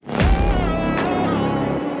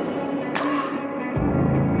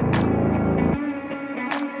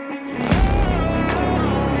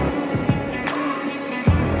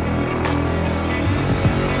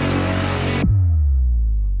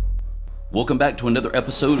Welcome back to another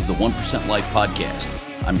episode of the 1% Life Podcast.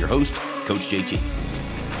 I'm your host, Coach JT.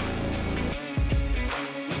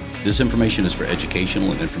 This information is for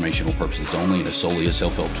educational and informational purposes only and is solely a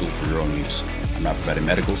self-help tool for your own use. I'm not providing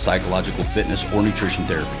medical, psychological, fitness, or nutrition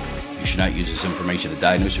therapy. You should not use this information to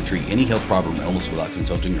diagnose or treat any health problem or illness without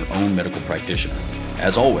consulting your own medical practitioner.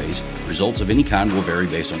 As always, results of any kind will vary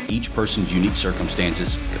based on each person's unique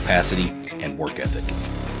circumstances, capacity, and work ethic.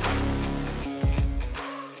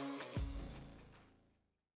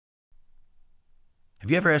 Have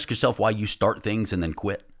you ever asked yourself why you start things and then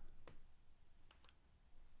quit?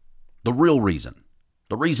 The real reason.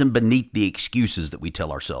 The reason beneath the excuses that we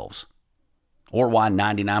tell ourselves. Or why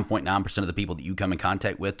 99.9% of the people that you come in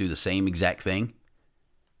contact with do the same exact thing.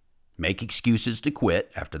 Make excuses to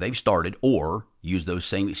quit after they've started or use those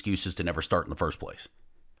same excuses to never start in the first place.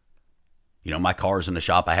 You know, my car's in the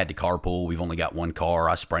shop. I had to carpool. We've only got one car.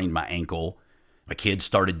 I sprained my ankle. My kids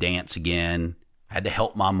started dance again. I had to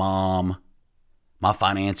help my mom. My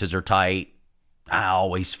finances are tight. I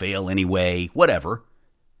always fail anyway. Whatever.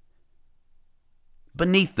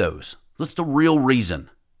 Beneath those, what's the real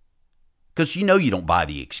reason? Because you know you don't buy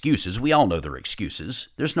the excuses. We all know they're excuses.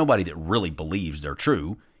 There's nobody that really believes they're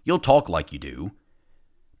true. You'll talk like you do.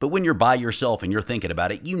 But when you're by yourself and you're thinking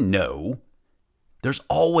about it, you know there's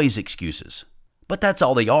always excuses. But that's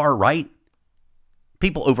all they are, right?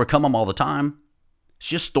 People overcome them all the time. It's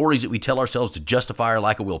just stories that we tell ourselves to justify our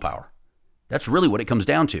lack of willpower. That's really what it comes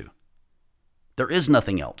down to. There is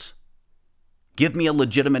nothing else. Give me a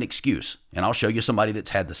legitimate excuse, and I'll show you somebody that's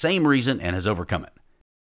had the same reason and has overcome it.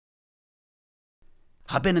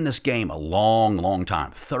 I've been in this game a long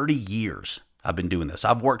time, 30 years I've been doing this.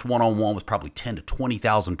 I've worked one-on-one with probably 10 to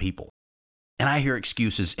 20,000 people, and I hear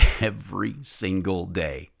excuses every single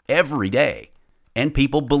day, every day. And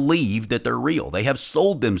people believe that they're real. They have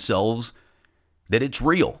sold themselves that it's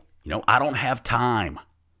real. You know, I don't have time.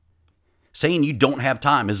 Saying you don't have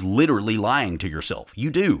time is literally lying to yourself.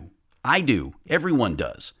 You do. I do. Everyone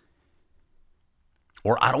does.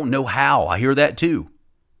 Or I don't know how. I hear that too.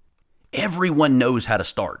 Everyone knows how to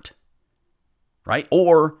start, right?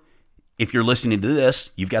 Or if you're listening to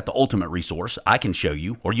this, you've got the ultimate resource. I can show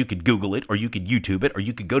you, or you could Google it, or you could YouTube it, or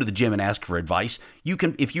you could go to the gym and ask for advice. You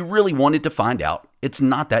can, if you really wanted to find out, it's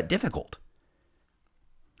not that difficult.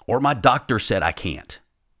 Or my doctor said I can't.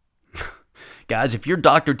 Guys, if your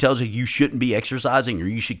doctor tells you you shouldn't be exercising or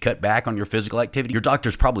you should cut back on your physical activity, your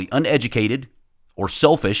doctor's probably uneducated or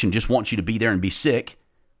selfish and just wants you to be there and be sick.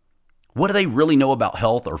 What do they really know about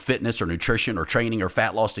health or fitness or nutrition or training or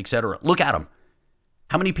fat loss, etc.? Look at them.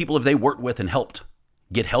 How many people have they worked with and helped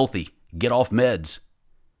get healthy, get off meds,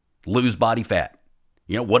 lose body fat?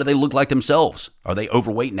 You know, what do they look like themselves? Are they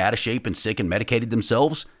overweight and out of shape and sick and medicated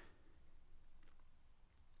themselves?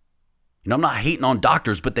 You know, I'm not hating on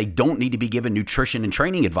doctors, but they don't need to be given nutrition and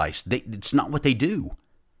training advice. It's not what they do.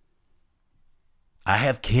 I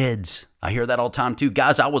have kids. I hear that all the time too.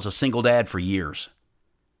 Guys, I was a single dad for years.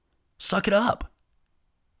 Suck it up.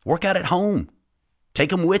 Work out at home.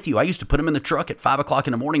 Take them with you. I used to put them in the truck at 5 o'clock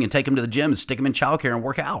in the morning and take them to the gym and stick them in childcare and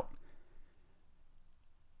work out.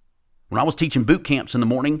 When I was teaching boot camps in the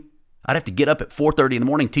morning, I'd have to get up at 4:30 in the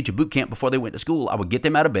morning, teach a boot camp before they went to school. I would get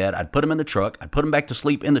them out of bed. I'd put them in the truck. I'd put them back to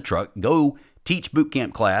sleep in the truck, go teach boot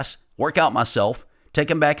camp class, work out myself, take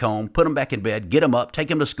them back home, put them back in bed, get them up, take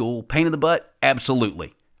them to school. Pain in the butt?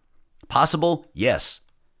 Absolutely. Possible? Yes.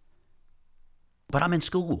 But I'm in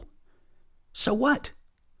school. So what?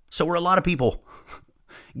 So are a lot of people.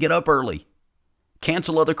 Get up early.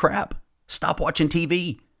 Cancel other crap. Stop watching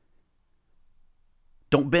TV.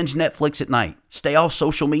 Don't binge Netflix at night. Stay off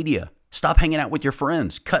social media. Stop hanging out with your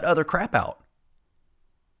friends. Cut other crap out.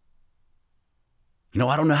 You know,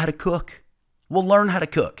 I don't know how to cook. Well, learn how to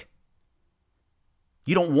cook.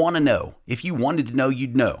 You don't want to know. If you wanted to know,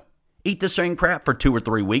 you'd know. Eat the same crap for 2 or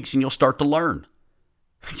 3 weeks and you'll start to learn.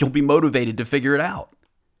 You'll be motivated to figure it out.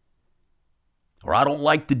 Or I don't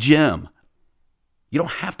like the gym. You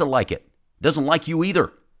don't have to like it. It doesn't like you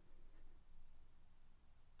either.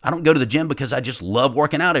 I don't go to the gym because I just love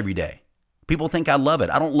working out every day. People think I love it.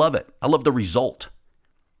 I don't love it. I love the result.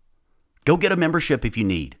 Go get a membership if you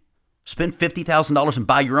need. Spend $50,000 and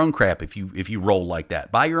buy your own crap if you roll like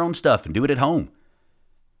that. Buy your own stuff and do it at home.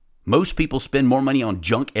 Most people spend more money on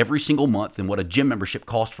junk every single month than what a gym membership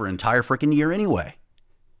costs for an entire freaking year anyway.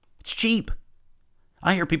 It's cheap.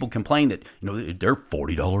 I hear people complain that, you know, they're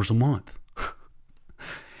 $40 a month.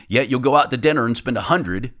 Yet you'll go out to dinner and spend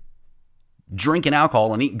 $100 drinking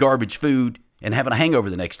alcohol and eating garbage food and having a hangover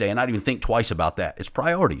the next day and not even think twice about that. It's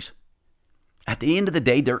priorities. At the end of the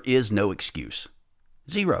day, there is no excuse.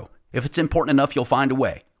 Zero. If it's important enough, you'll find a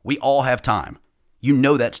way. We all have time. You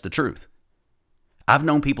know that's the truth. I've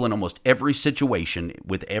known people in almost every situation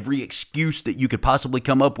with every excuse that you could possibly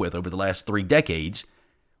come up with over the last 3 decades,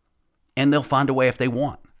 and they'll find a way if they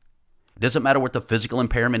want. It doesn't matter what the physical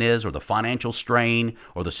impairment is or the financial strain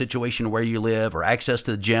or the situation where you live or access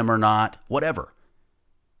to the gym or not, whatever.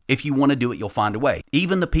 If you want to do it, you'll find a way.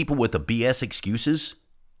 Even the people with the BS excuses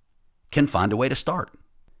can find a way to start.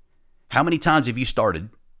 How many times have you started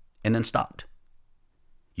and then stopped?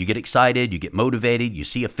 You get excited, you get motivated, you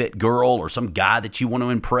see a fit girl or some guy that you want to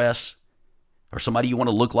impress or somebody you want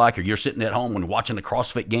to look like, or you're sitting at home and watching the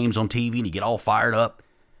CrossFit games on TV and you get all fired up.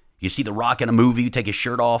 You see The Rock in a movie, you take his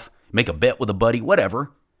shirt off, make a bet with a buddy,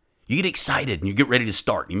 whatever. You get excited and you get ready to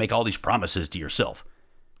start. You make all these promises to yourself.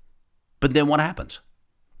 But then what happens?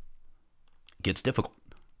 It gets difficult.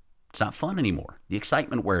 It's not fun anymore. The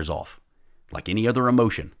excitement wears off. Like any other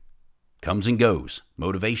emotion. Comes and goes.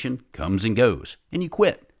 Motivation comes and goes. And you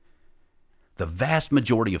quit. The vast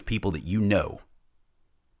majority of people that you know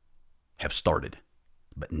have started.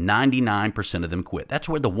 But 99% of them quit. That's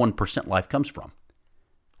where the 1% life comes from.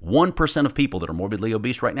 1% of people that are morbidly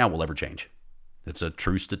obese right now will ever change. It's a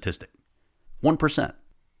true statistic. 1%.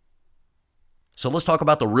 So let's talk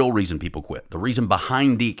about the real reason people quit. The reason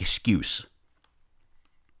behind the excuse.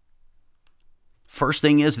 First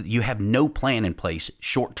thing is that you have no plan in place,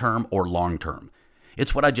 short-term or long-term.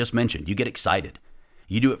 It's what I just mentioned. You get excited.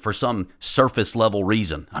 You do it for some surface level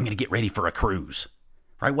reason. I'm going to get ready for a cruise,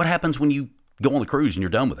 right? What happens when you go on the cruise and you're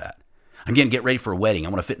done with that? I'm going to get ready for a wedding. I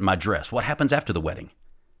want to fit in my dress. What happens after the wedding?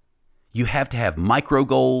 You have to have micro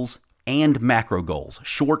goals and macro goals,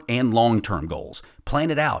 short and long-term goals.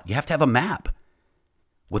 Plan it out. You have to have a map.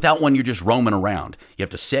 Without one, you're just roaming around. You have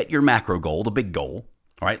to set your macro goal, the big goal.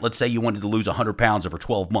 All right, let's say you wanted to lose 100 pounds over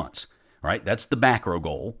 12 months. All right, that's the macro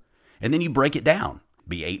goal. And then you break it down.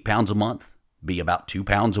 Be 8 pounds a month, be about 2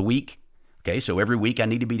 pounds a week. Okay, so every week I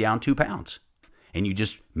need to be down 2 pounds. And you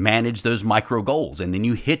just manage those micro goals, and then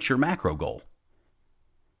you hit your macro goal.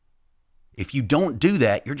 If you don't do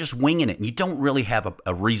that, you're just winging it, and you don't really have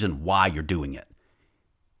a reason why you're doing it.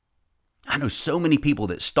 I know so many people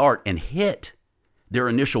that start and hit their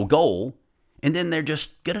initial goal, and then they're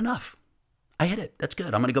just good enough. I hit it. That's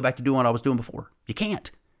good. I'm going to go back to doing what I was doing before. You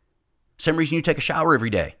can't. Same reason you take a shower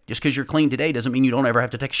every day. Just because you're clean today doesn't mean you don't ever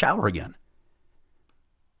have to take a shower again.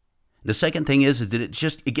 The second thing is that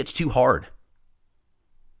it gets too hard.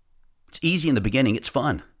 It's easy in the beginning. It's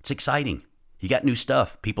fun. It's exciting. You got new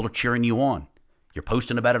stuff. People are cheering you on. You're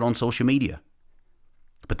posting about it on social media.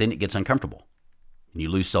 But then it gets uncomfortable and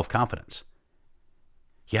you lose self-confidence.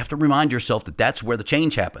 You have to remind yourself that that's where the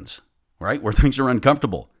change happens, right? Where things are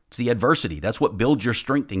uncomfortable. It's the adversity. That's what builds your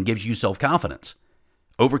strength and gives you self-confidence.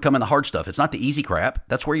 Overcoming the hard stuff. It's not the easy crap.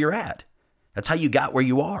 That's where you're at. That's how you got where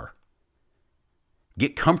you are.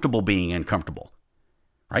 Get comfortable being uncomfortable,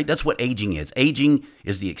 right? That's what aging is. Aging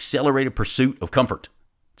is the accelerated pursuit of comfort.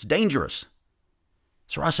 It's dangerous.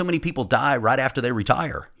 That's why so many people die right after they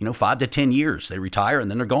retire. 5 to 10 years. They retire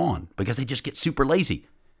and then they're gone because they just get super lazy.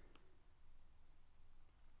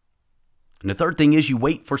 And the third thing is you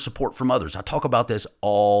wait for support from others. I talk about this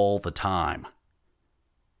all the time.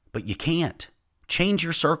 But you can't. Change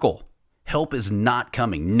your circle. Help is not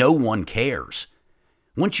coming. No one cares.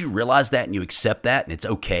 Once you realize that and you accept that and it's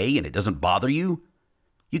okay and it doesn't bother you,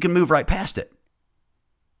 you can move right past it.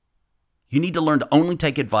 You need to learn to only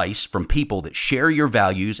take advice from people that share your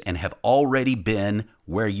values and have already been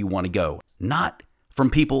where you want to go. Not from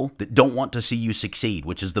people that don't want to see you succeed,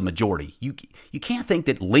 which is the majority. You can't think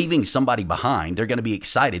that leaving somebody behind, they're going to be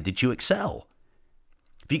excited that you excel.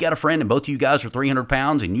 If you got a friend and both of you guys are 300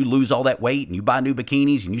 pounds and you lose all that weight and you buy new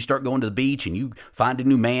bikinis and you start going to the beach and you find a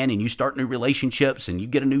new man and you start new relationships and you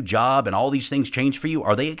get a new job and all these things change for you,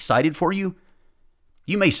 are they excited for you?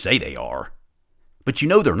 You may say they are, but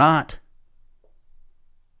they're not.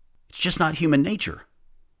 It's just not human nature.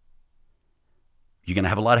 You're going to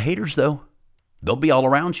have a lot of haters though. They'll be all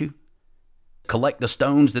around you. Collect the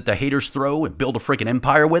stones that the haters throw and build a freaking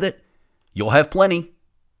empire with it. You'll have plenty.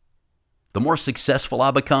 The more successful I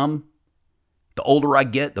become, the older I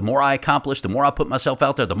get, the more I accomplish, the more I put myself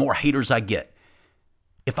out there, the more haters I get.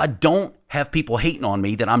 If I don't have people hating on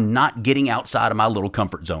me, then I'm not getting outside of my little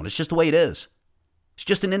comfort zone. It's just the way it is. It's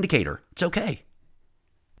just an indicator. It's okay.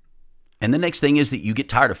 And the next thing is that you get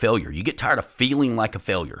tired of failure. You get tired of feeling like a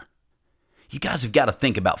failure. You guys have got to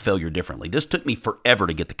think about failure differently. This took me forever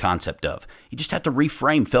to get the concept of. You just have to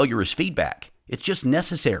reframe failure as feedback. It's just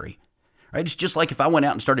necessary, right? It's just like if I went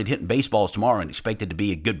out and started hitting baseballs tomorrow and expected to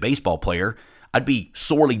be a good baseball player, I'd be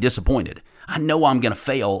sorely disappointed. I know I'm going to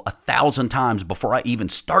fail 1,000 times before I even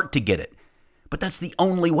start to get it, but that's the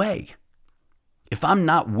only way. If I'm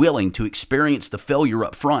not willing to experience the failure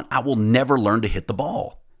up front, I will never learn to hit the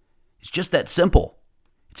ball. It's just that simple.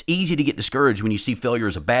 It's easy to get discouraged when you see failure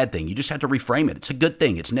as a bad thing. You just have to reframe it. It's a good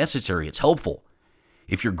thing. It's necessary. It's helpful.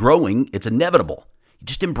 If you're growing, it's inevitable. You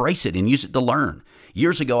just embrace it and use it to learn.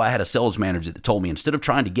 Years ago, I had a sales manager that told me, instead of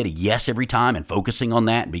trying to get a yes every time and focusing on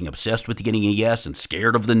that and being obsessed with getting a yes and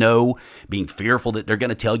scared of the no, being fearful that they're going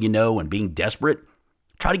to tell you no and being desperate,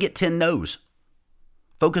 try to get 10 no's.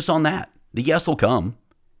 Focus on that. The yes will come.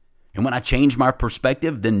 And when I changed my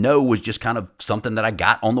perspective, the no was just kind of something that I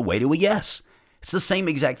got on the way to a yes. It's the same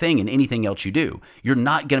exact thing in anything else you do. You're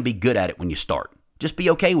not going to be good at it when you start. Just be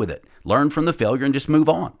okay with it. Learn from the failure and just move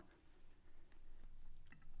on.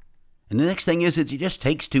 And the next thing is it just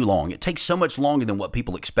takes too long. It takes so much longer than what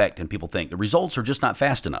people expect and people think. The results are just not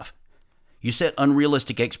fast enough. You set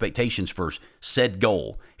unrealistic expectations for said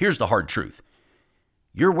goal. Here's the hard truth.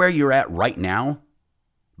 You're where you're at right now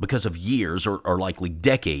because of years or likely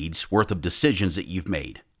decades worth of decisions that you've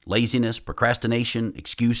made. Laziness, procrastination,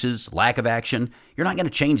 excuses, lack of action. You're not going to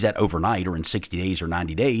change that overnight or in 60 days or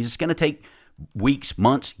 90 days. It's going to take weeks,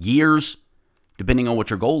 months, years, depending on what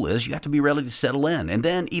your goal is. You have to be ready to settle in. And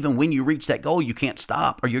then even when you reach that goal, you can't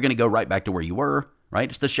stop or you're going to go right back to where you were, right?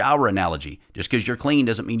 It's the shower analogy. Just because you're clean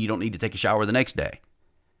doesn't mean you don't need to take a shower the next day.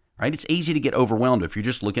 Right? It's easy to get overwhelmed if you're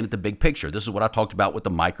just looking at the big picture. This is what I talked about with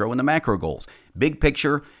the micro and the macro goals. Big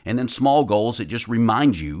picture and then small goals that just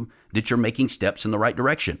remind you that you're making steps in the right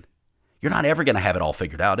direction. You're not ever going to have it all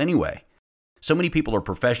figured out anyway. So many people are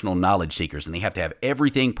professional knowledge seekers and they have to have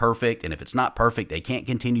everything perfect. And if it's not perfect, they can't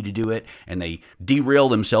continue to do it and they derail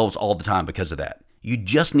themselves all the time because of that. You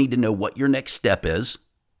just need to know what your next step is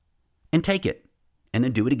and take it and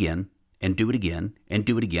then do it again and do it again and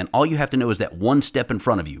do it again. All you have to know is that one step in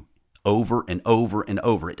front of you. Over and over and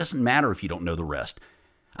over. It doesn't matter if you don't know the rest.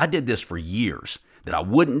 I did this for years, that I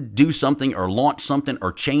wouldn't do something or launch something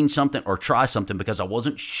or change something or try something because I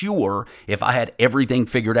wasn't sure if I had everything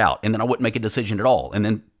figured out. And then I wouldn't make a decision at all. And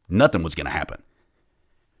then nothing was going to happen.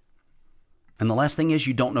 And the last thing is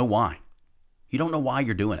you don't know why. You don't know why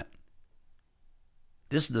you're doing it.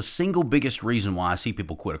 This is the single biggest reason why I see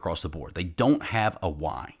people quit across the board. They don't have a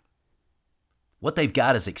why. What they've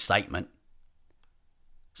got is excitement.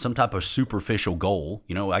 Some type of superficial goal.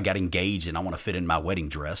 You know, I got engaged and I want to fit in my wedding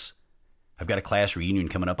dress. I've got a class reunion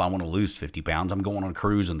coming up. I want to lose 50 pounds. I'm going on a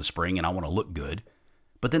cruise in the spring and I want to look good.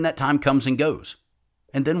 But then that time comes and goes.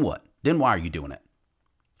 And then what? Then why are you doing it?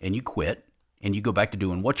 And you quit and you go back to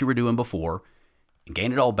doing what you were doing before and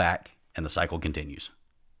gain it all back and the cycle continues.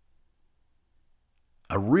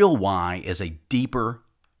 A real why is a deeper,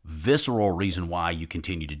 visceral reason why you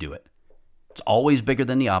continue to do it. It's always bigger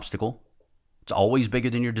than the obstacle. It's always bigger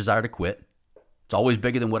than your desire to quit. It's always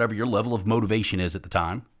bigger than whatever your level of motivation is at the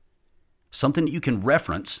time. Something that you can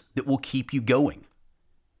reference that will keep you going.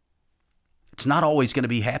 It's not always going to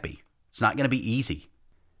be happy. It's not going to be easy.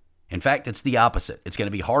 In fact, it's the opposite. It's going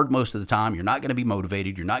to be hard most of the time. You're not going to be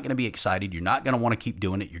motivated. You're not going to be excited. You're not going to want to keep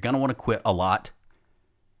doing it. You're going to want to quit a lot.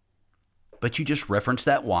 But you just reference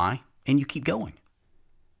that why and you keep going.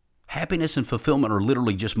 Happiness and fulfillment are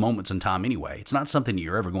literally just moments in time anyway. It's not something that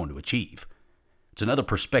you're ever going to achieve. It's another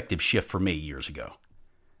perspective shift for me years ago.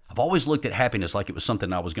 I've always looked at happiness like it was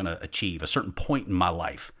something I was going to achieve, a certain point in my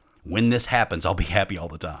life. When this happens, I'll be happy all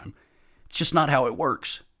the time. It's just not how it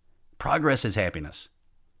works. Progress is happiness.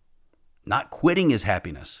 Not quitting is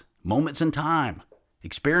happiness. Moments in time,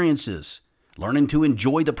 experiences, learning to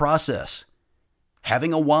enjoy the process,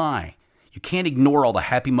 having a why. You can't ignore all the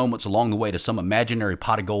happy moments along the way to some imaginary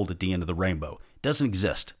pot of gold at the end of the rainbow. It doesn't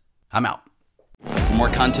exist. I'm out. For more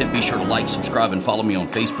content, be sure to like, subscribe, and follow me on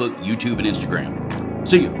Facebook, YouTube, and Instagram.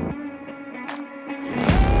 See you.